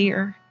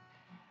clear.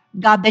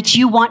 God, that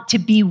you want to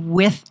be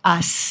with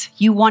us.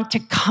 You want to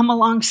come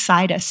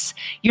alongside us.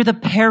 You're the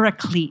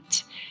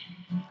Paraclete,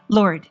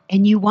 Lord,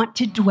 and you want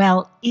to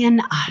dwell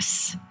in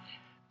us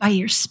by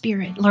your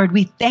Spirit. Lord,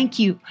 we thank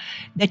you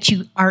that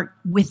you are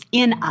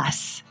within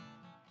us.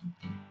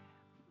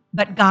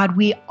 But God,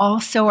 we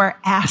also are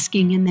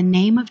asking in the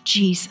name of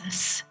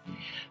Jesus,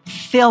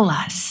 fill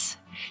us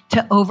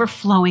to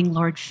overflowing,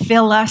 Lord.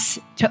 Fill us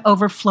to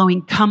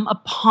overflowing. Come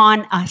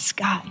upon us,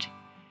 God.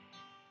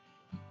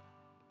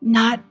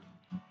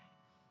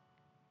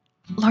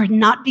 Lord,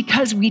 not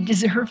because we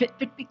deserve it,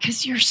 but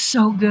because you're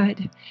so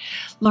good.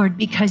 Lord,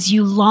 because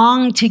you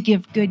long to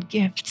give good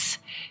gifts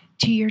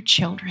to your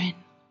children.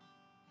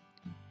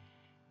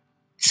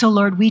 So,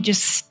 Lord, we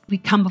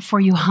come before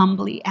you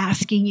humbly,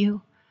 asking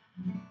you,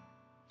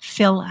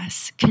 fill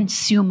us,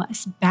 consume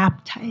us,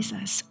 baptize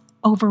us,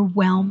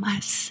 overwhelm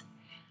us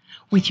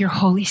with your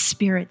Holy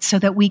Spirit so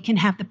that we can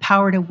have the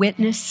power to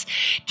witness,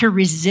 to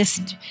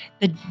resist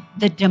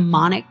the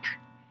demonic,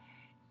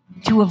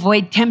 to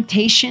avoid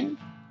temptation,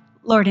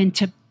 Lord, and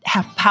to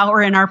have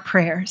power in our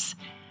prayers,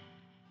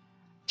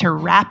 to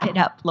wrap it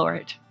up,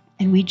 Lord.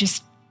 And we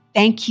just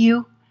thank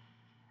you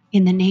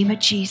in the name of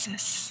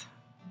Jesus.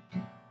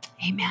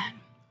 Amen.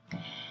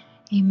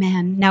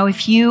 Amen. Now,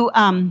 if you,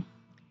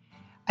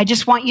 I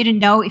just want you to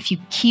know, if you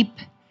keep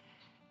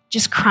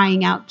just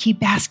crying out,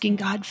 keep asking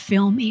God,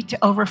 fill me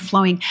to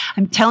overflowing.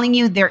 I'm telling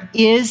you, there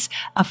is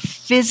a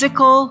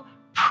physical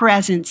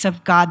presence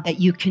of God that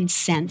you can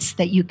sense,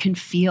 that you can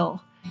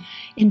feel.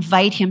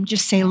 Invite him.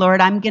 Just say, Lord,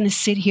 I'm going to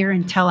sit here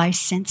until I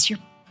sense your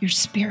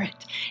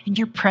spirit and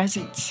your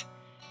presence.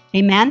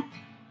 Amen.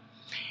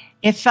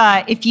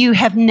 If you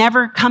have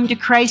never come to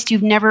Christ,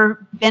 you've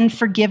never been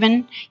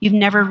forgiven, you've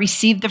never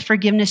received the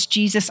forgiveness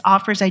Jesus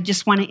offers, I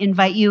just want to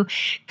invite you,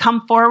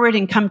 come forward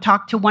and come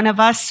talk to one of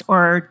us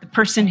or the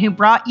person who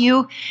brought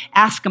you.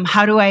 Ask them,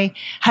 how do I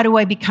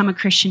become a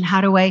Christian?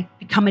 How do I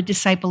become a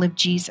disciple of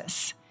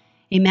Jesus?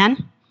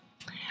 Amen.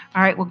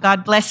 All right. Well,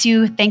 God bless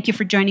you. Thank you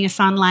for joining us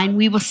online.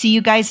 We will see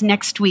you guys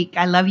next week.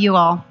 I love you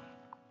all.